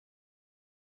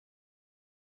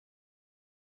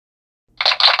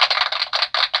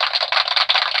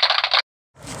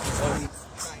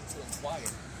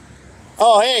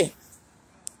Oh, hey.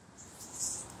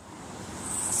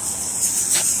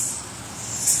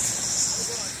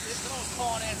 Someone's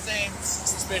calling in saying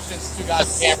suspicious, two guys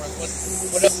with cameras.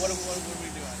 What are we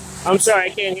doing? I'm sorry,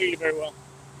 I can't hear you very well.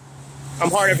 I'm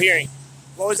hard of hearing.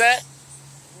 What was that?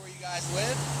 Who are you guys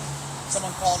with?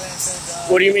 Someone called in and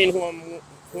said... what do you mean, who am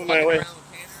I with?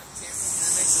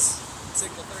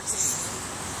 Signal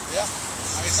 13. Yeah.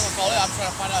 I mean, someone called in. I'm trying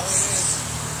to find out who it is.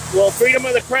 Well, freedom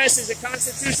of the press is a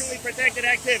constitutionally protected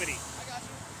activity. I got you.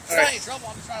 It's not any trouble.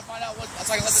 I'm just trying to find out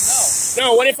so I can let them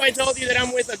know. No, what if I told you that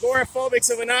I'm with agoraphobics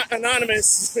of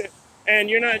Anonymous and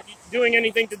you're not doing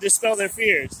anything to dispel their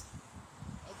fears?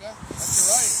 Okay.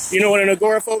 That's right. You know what an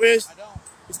agoraphobe is? I don't.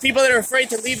 It's people that are afraid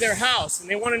to leave their house and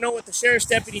they want to know what the sheriff's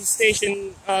deputy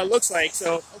station looks like,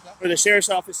 or the sheriff's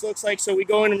office looks like, so we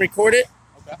go in and record it.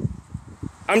 Okay.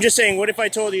 I'm just saying, what if I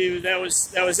told you that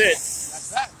was it?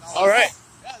 That's that. No, all right.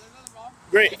 Yeah, there's nothing wrong.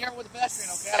 Great. Be careful with the pedestrian,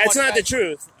 okay? That's not the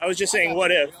truth. I was just saying,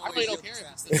 what if? I really don't care if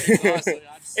it's the truth, honestly.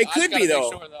 It could be,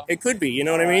 though. Sure, though. It could be, you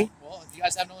know what I mean? Well, if you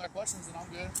guys have no other questions, then I'm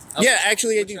good. Okay. Yeah,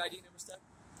 actually, I do. ID number, Steph?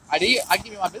 ID? I can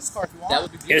give you my business card if you want. That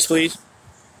would be beautiful. Yes, please.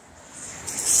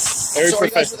 So are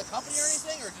you guys with a company or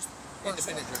anything, or just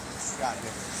independent journalists? Got it.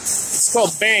 It's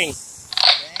called Bang. Bang?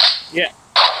 Yeah.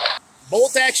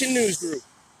 Bolt Action News Group.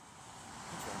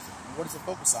 What does it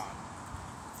focus on?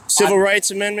 Civil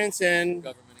rights amendments and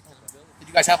government accountability. Did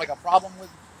you guys have like a problem with?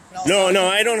 No,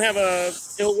 I don't have a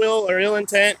ill will or ill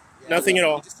intent. Yeah, nothing at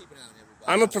all. Just keep an eye on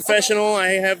everybody. I'm a professional.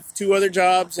 Okay. I have 2 other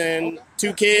jobs and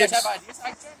 2 kids. You guys have IDs I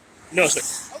can check? No, sir.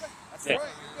 Okay, that's yeah. all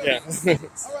right. Yeah.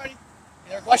 Alrighty.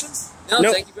 Any other questions? No,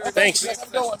 nope. Thank you very much. Thanks. You guys have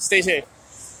a good one. Stay safe.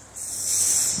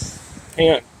 Hang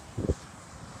on.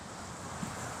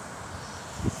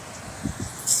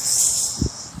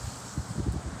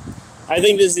 I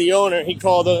think this is the owner. He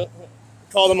called them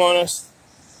on us.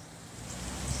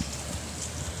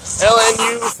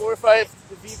 LNU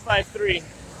 45V53.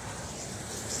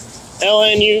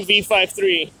 LNU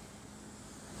V53.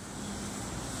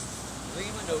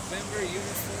 Lima, November,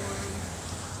 uniform.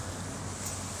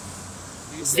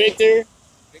 Victor.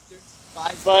 Victor.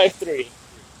 553.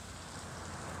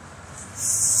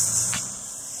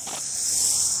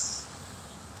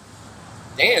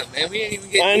 Damn, man, we didn't even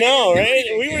get. I know, right?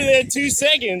 We were there 2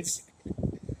 seconds.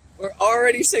 We're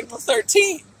already signal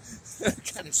 13.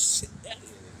 What kind of shit that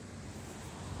is?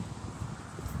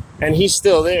 And he's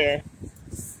still there.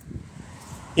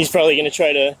 He's probably going to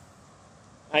try to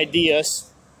ID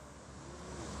us.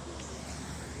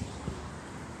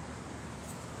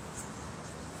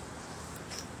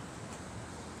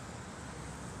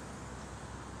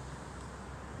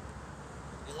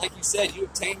 And like you said, you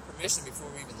obtained permission before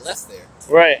we even left there.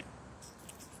 Right.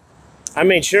 I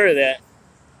made sure of that.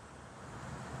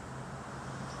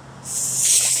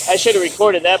 I should have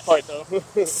recorded that part, though.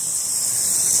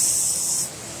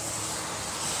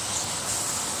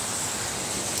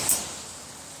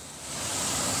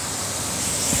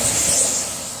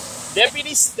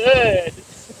 Deputy Stud.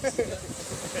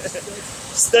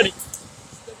 Study.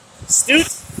 Stoot?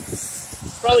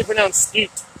 Probably pronounced Stoot.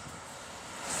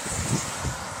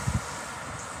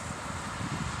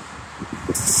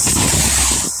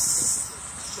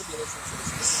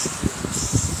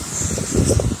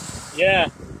 Yeah.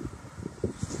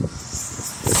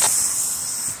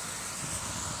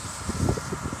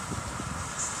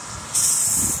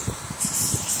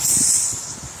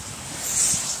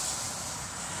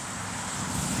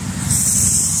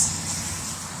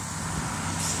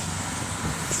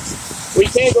 We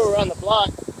can't go around the block.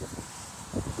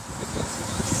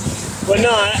 But no,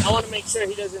 I want to make sure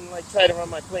he doesn't like try to run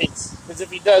my plates. Because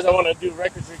if he does, I want to do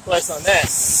records request on that.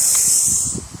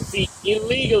 If he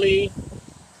illegally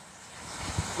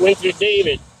went through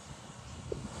David.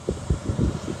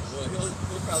 Well,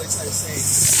 he'll probably try to say,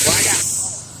 well, I got a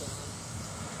call, so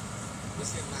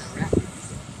let's get my rap.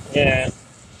 Yeah. Did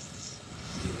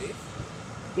he leave?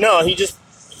 No, he just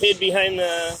hid behind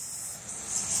the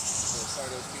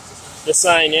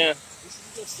sign, yeah. We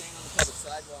should go stand on the public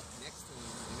sidewalk next to him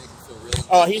and make him feel real.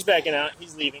 Oh, he's backing out.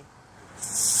 He's leaving.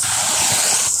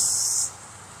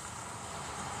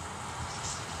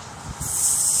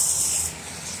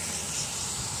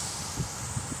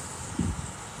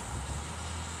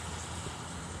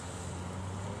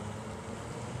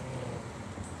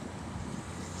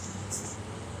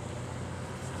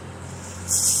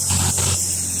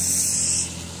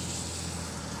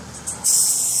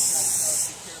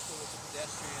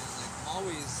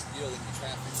 Always yielding to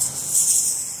traffic.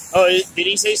 Oh, did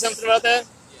he say something about that?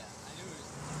 Yeah, I knew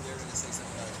they were going to say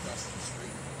something about us crossing the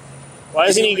street. Why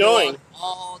isn't he going?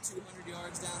 All 200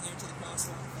 yards down there to the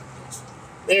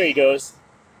crosswalk. There he goes.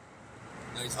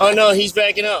 No, Oh no, he's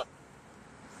backing up.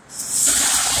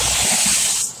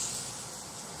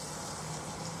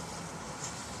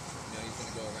 Now he's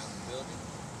gonna go around the building.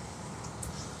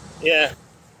 Yeah.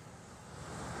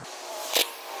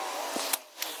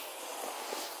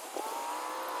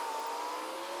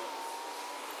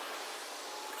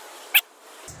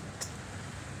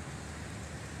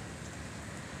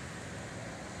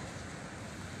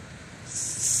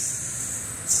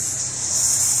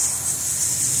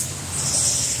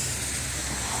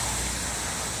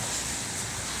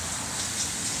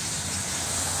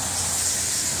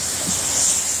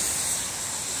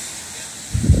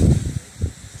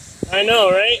 I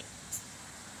know, right?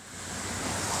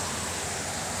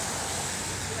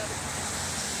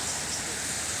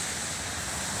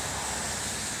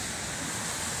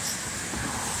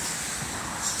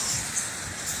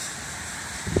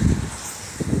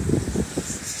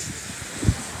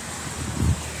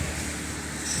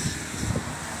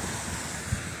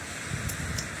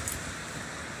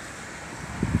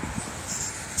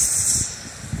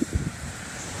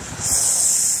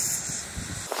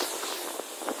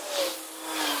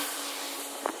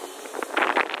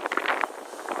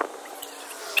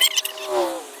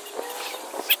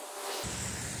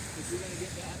 You're gonna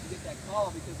get that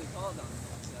call because they called on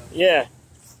you. So. Yeah.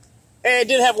 Hey, I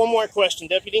did have one more question,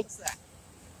 Deputy. What's that?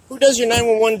 Who does your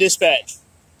 911 dispatch?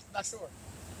 Not sure.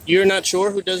 You're not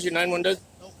sure who does your 911?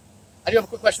 Nope. I do have a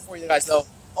quick question for you guys, though.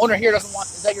 Owner here doesn't want.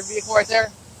 Is that your vehicle right there?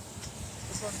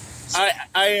 This one?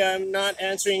 I am not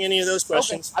answering any of those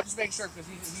questions. Okay. I'm just making sure because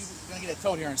he's going to get it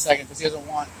towed here in a second because he doesn't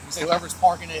want. He said whoever's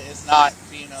parking it is not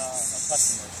being a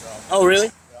customer. So. Oh, really?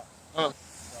 Yeah. Oh.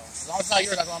 So, as long as it's not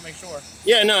yours, I want to make sure.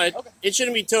 Yeah, no, Okay. it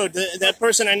shouldn't be towed. That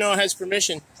person I know has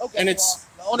permission. Okay. And it's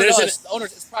well, the owner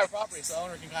it's private property, so the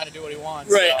owner can kind of do what he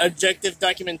wants. right, So. objective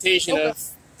documentation Okay. of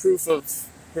proof of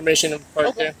permission of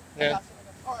park there. Yeah.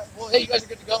 All right. Well, hey, you guys are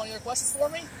good to go. Any other questions for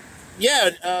me?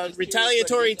 Yeah,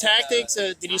 retaliatory tactics.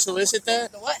 Did you solicit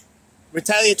that? The what?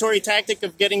 Retaliatory tactic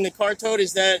of getting the car towed,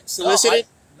 is that solicited?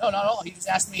 No, not at all. He just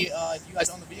asked me if you guys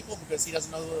own the vehicle because he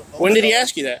doesn't know the When did he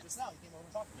ask you that? Just now. He came over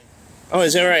and talked to me. Oh,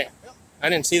 is that right? Yep. I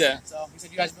didn't see that. So he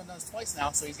said you guys have done this twice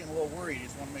now, so he's getting a little worried. He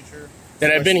just want to make sure.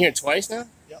 That I've been here twice now?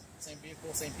 Yep. Same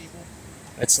vehicle, same people.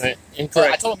 That's not I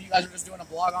incorrect. told him you guys were just doing a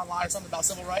blog online or something about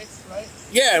civil rights, right?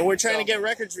 Yeah, we're trying to get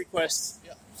records requests.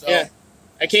 Yeah. So, Yeah.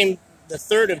 I came the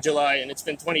 3rd of July, and it's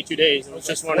been 22 days. I was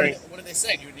just wondering. What did they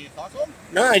say? Do you need to talk to them?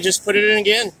 No, I just put it in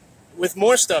again with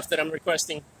more stuff that I'm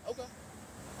requesting. Okay.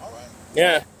 All right.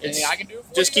 Yeah. Anything I can do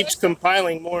for just you keeps guys?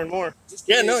 compiling more and more. Just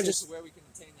Yeah, no, curious as just to where we can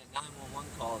obtain that 911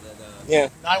 call that. yeah.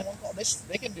 911 call.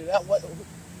 They can do that. What?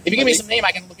 If you give me some name,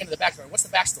 I can look into the backstory. What's the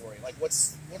backstory? Like,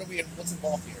 what's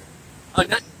involved here? Oh,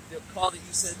 not the call that you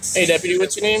said. Hey, Deputy,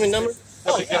 what's your name and number?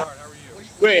 Oh, yeah. How are you?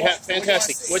 Great,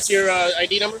 fantastic. What's your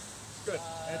ID number? Good.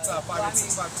 It's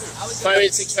 58652.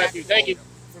 58652. Thank you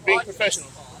for being professional.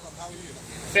 How are you?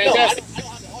 Fantastic. No, I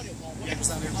don't have the audio call. You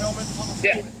just out there filming?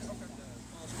 Yeah.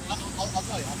 I'll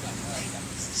tell you.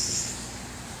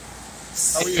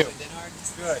 How are you? Denard,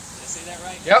 Good. did I say that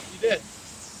right? Yep. You did.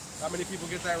 How many people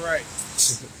get that right?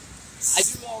 I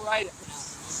do all right at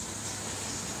pronouncing.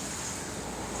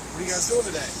 What are you guys doing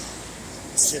today?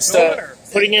 It's just Filming or?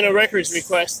 putting in a records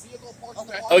request. Vehicle parked in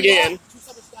the Okay. parking Again. lot. Two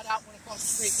subjects got out, went across the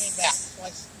street, came back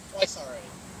twice already.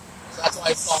 So that's why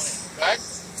he's calling in. Okay?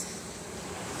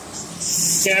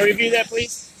 Can I review that,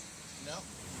 please? No.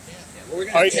 Yeah, well, we're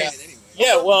Are gonna you- take it anyway.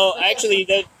 Yeah, well, actually,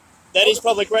 that is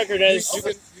public record as... You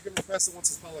can request it once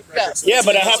it's public Yeah. record. So Yeah, it's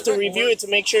but I public have to record. review it to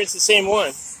make sure it's the same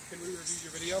one. Can we review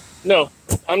your video? No,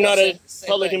 I'm not a Same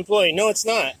public thing. employee. No, it's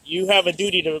not. You have a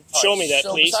duty to show me that,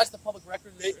 so please. besides the public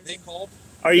record, They called?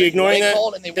 Are you ignoring they that,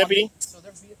 called and they Deputy? wanted, so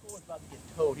their vehicle is about to get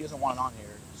towed. He doesn't want it on here.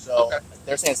 So Okay.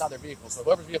 they're saying it's not their vehicle. So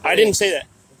whoever's vehicle I didn't say that.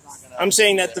 is not gonna, I'm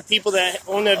saying that the people that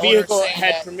own that owner's vehicle saying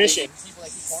had that permission. The people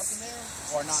that keep parking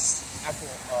there are not actual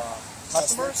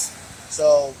customers.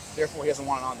 So therefore, he doesn't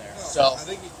want it on there. No, So I thought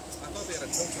they had a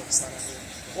tow truck sign out here.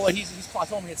 well, he's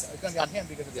told me it's going to be on him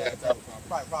because it's, Yeah, it's a private property.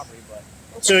 private property.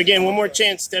 But So again, one more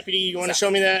chance, Deputy. You want to show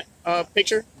me that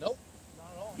picture? nope, not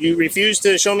at all. You refuse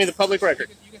to show me the public record.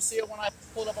 You can see it when I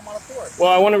pulled up on my report. Well,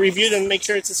 I want to review them and make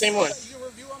sure it's the same one. You can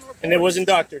review on the report. And it wasn't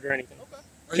doctored or anything.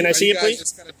 Okay. Can I see it, please? You guys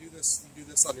just kind of do this, you do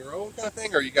this on your own kind of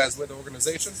thing, or are you guys with the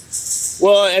organization?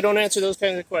 Well, I don't answer those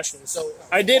kinds of questions. So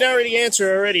I did already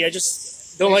answer already. I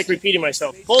just don't like repeating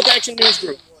myself. Bolt Action News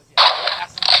Group.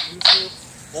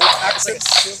 Bolt Action, like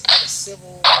a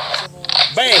civil.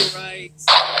 Bang! Civil rights,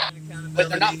 accountability. But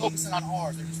they're not focusing on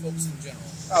ours. They're just focusing in general.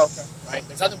 Oh, okay. Right?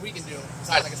 There's nothing we can do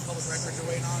besides like it's public records you're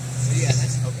waiting on. Yeah,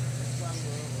 that's Okay.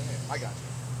 I got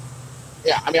you.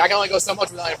 Yeah, I mean I can only go so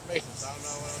much without information, so I don't know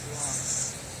what else you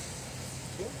want.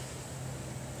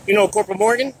 You know Corporal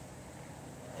Morgan?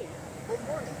 Hey, Corporal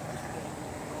Morgan.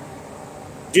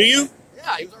 Do you?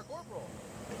 Yeah, he was our corporal.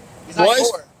 He's not Was?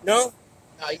 anymore. No?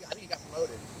 No, I think he got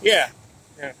promoted. Yeah.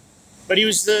 Yeah. But he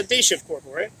was the day shift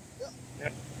corporal, right? Yeah. Yeah.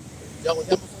 Dealt with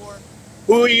him before.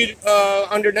 Who are you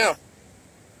under now?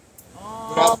 But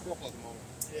I'm corporal at the moment.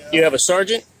 Yeah. You have a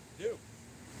sergeant? I do.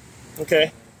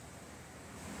 Okay.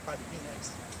 Probably be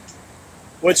next.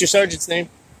 What's your sergeant's name?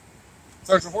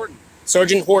 Sergeant Horton.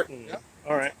 Sergeant Horton. Yep.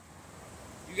 All right.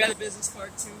 You got a business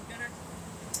card too, Gunner?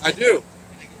 I do.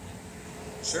 Can I get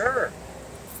that? Sure.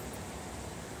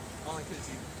 Only because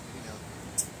you know.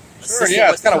 Sure, assisted yeah,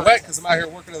 with it's kind the of wet because I'm out here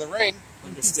working in the rain,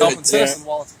 Understood. helping citizens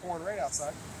while it's pouring rain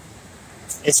outside.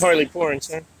 It's hardly pouring,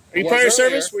 sir. Are you Was prior earlier.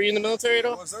 service? Were you in the military at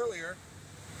It all? was earlier.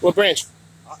 What branch?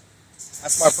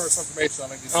 That's my personal information. I'm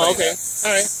going to just Oh, tell you okay. that.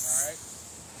 All right. All right.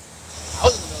 I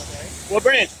was in the military. What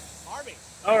branch? Army.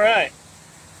 All right.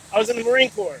 I was in the Marine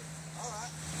Corps, All right.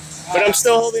 but I'm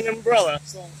still holding an umbrella.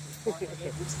 So, we're just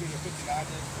doing a 59 then?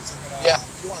 Is it gonna- Yeah.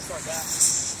 If you want to start that.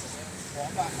 Well,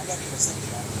 I'm not doing a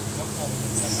 79. I'm calling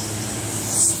it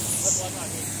 70. That's what I'm not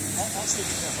doing. I'll still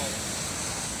get that hold.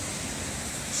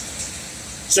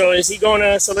 So is he going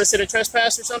to solicit a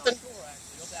trespass or something? Sure,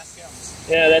 actually. You'll have to ask him.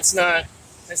 Yeah, that's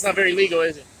not very legal,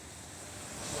 is it?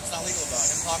 What's not legal about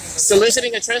him talking to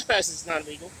Soliciting a trespass is not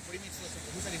legal. What do you mean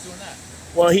soliciting? Who said he's doing that?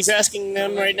 Well, he's asking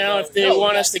them right now if they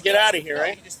want us to get out of here, No,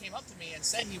 right? he just came up to me and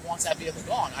said he wants that vehicle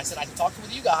gone. I said I can talk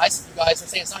with you guys. You guys are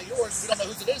saying it's not yours. We don't know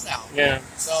whose it is now. Yeah.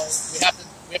 So we have to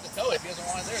tow it. If he doesn't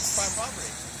want it there, it's prime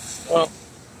property. Well,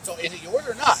 So is it yours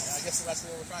or not? I guess that's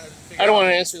what we're trying to figure out. I don't want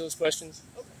to answer those questions.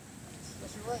 Okay.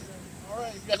 Guess you're right then. All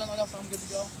right. If you guys don't know else, I'm good to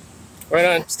go. Right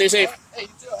on. Stay safe. All right. Hey,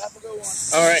 you too. Have a good one.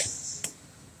 All right.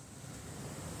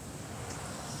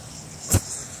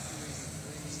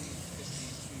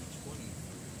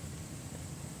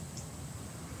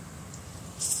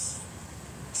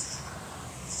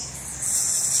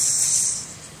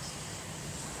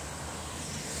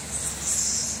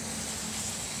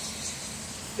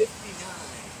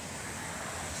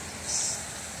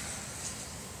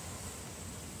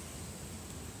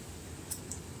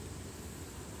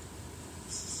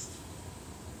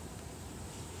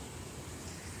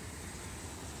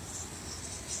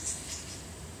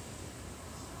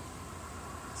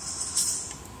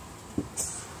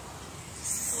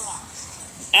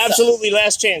 Absolutely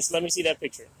last chance. Let me see that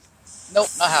picture. Nope,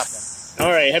 not happening.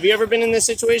 All right. Have you ever been in this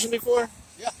situation before?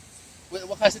 Yeah. What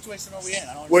kind of situation are we in?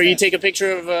 I don't Where you understand. take a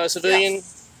picture of a civilian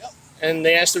Yep. and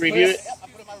they ask to review it? Yep, I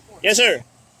put it in my report. Yes, sir.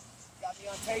 Got me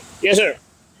on tape. Yes, sir.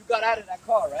 You got out of that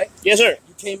car, right? Yes, sir.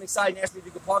 You came inside and asked me if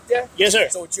you could park there? Yes, sir.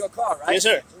 So it's your car, right? Yes,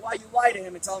 sir. So why you lie to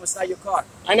him and tell him it's not your car?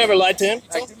 I never lied to him.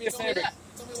 Hey, do me a favor. that.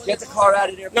 You told me what Get the it car out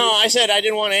of there. No, please. I said I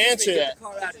didn't want to answer Get that. the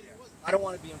car out of there. I don't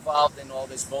want to be involved in all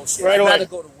this bullshit. Right I'd away. rather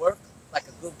go to work like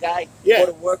a good guy. Yeah. Go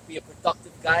to work, be a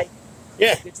productive guy.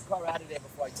 Yeah. Get your car out of there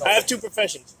before I tow I have it. 2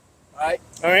 professions. All right?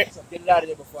 All right. So get it out of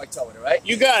there before I tow it, all right?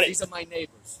 You got it. These are my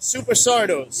neighbors. Super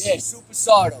Sardos. Yeah, Super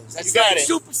Sardos. That's You got right. it.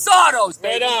 Super Sardos,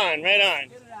 Right baby. on. Right on.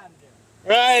 Get it out of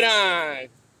there. Right on.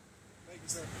 Thank you,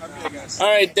 sir. Have a good day, guys. All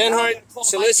right. Denhart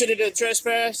solicited a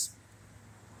trespass.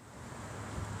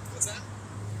 What's that?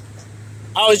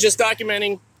 I was just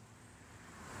documenting.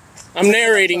 I'm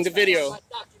narrating the video. My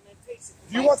documentation.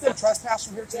 Do you want them trespass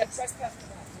from here, too? Yeah, trespass.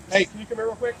 Hey, can you come here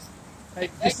real quick? Hey,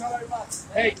 Thank you very much.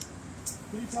 hey,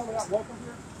 can you tell me that welcome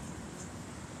here?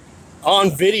 On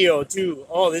video, too.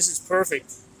 Oh, this is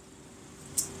perfect.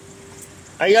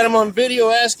 I got him on video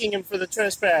asking him for the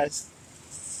trespass.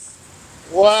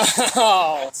 Wow.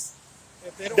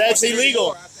 If they don't That's want me illegal.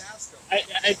 anymore, I have to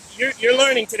ask them. You're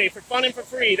learning today for fun and for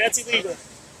free. That's illegal.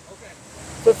 Okay.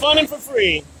 For fun and for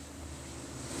free,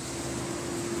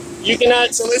 you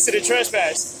cannot solicit a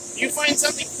trespass. Do you find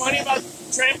something funny about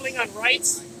trampling on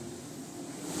rights?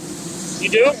 You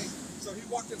do? Okay. So he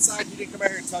walked inside. He didn't come out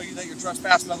here and tell you that you're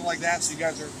trespassing, nothing like that. So you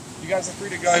guys are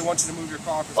free to go. He wants you to move your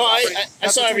car. Oh, I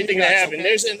That's saw between everything you that guys, happened. okay?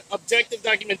 There's an objective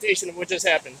documentation of what just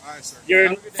happened. All right, sir. Your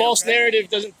Have a good day, false okay? narrative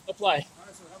doesn't apply. All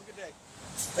right, sir. Have a good day.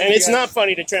 And it's you, guys. not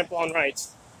funny to trample on rights.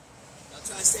 I'm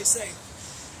trying to stay safe.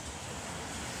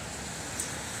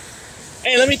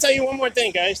 Hey, let me tell you one more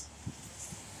thing, guys.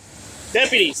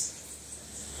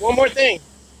 Deputies, one more thing.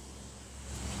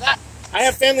 That. I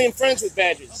have family and friends with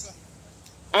badges. Okay.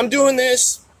 I'm doing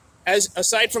this as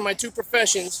aside from my 2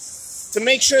 professions to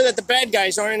make sure that the bad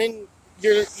guys aren't in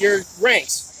your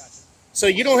ranks. So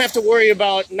you don't have to worry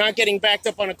about not getting backed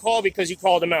up on a call because you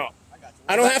called them out. I got you.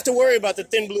 I don't have to worry about the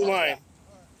thin blue line.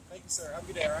 Thank you, sir. Have a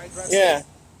good day. All right. Drive Yeah. safe.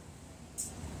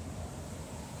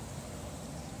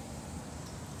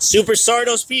 Super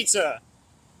Sardos Pizza.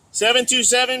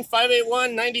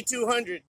 727-581-9200.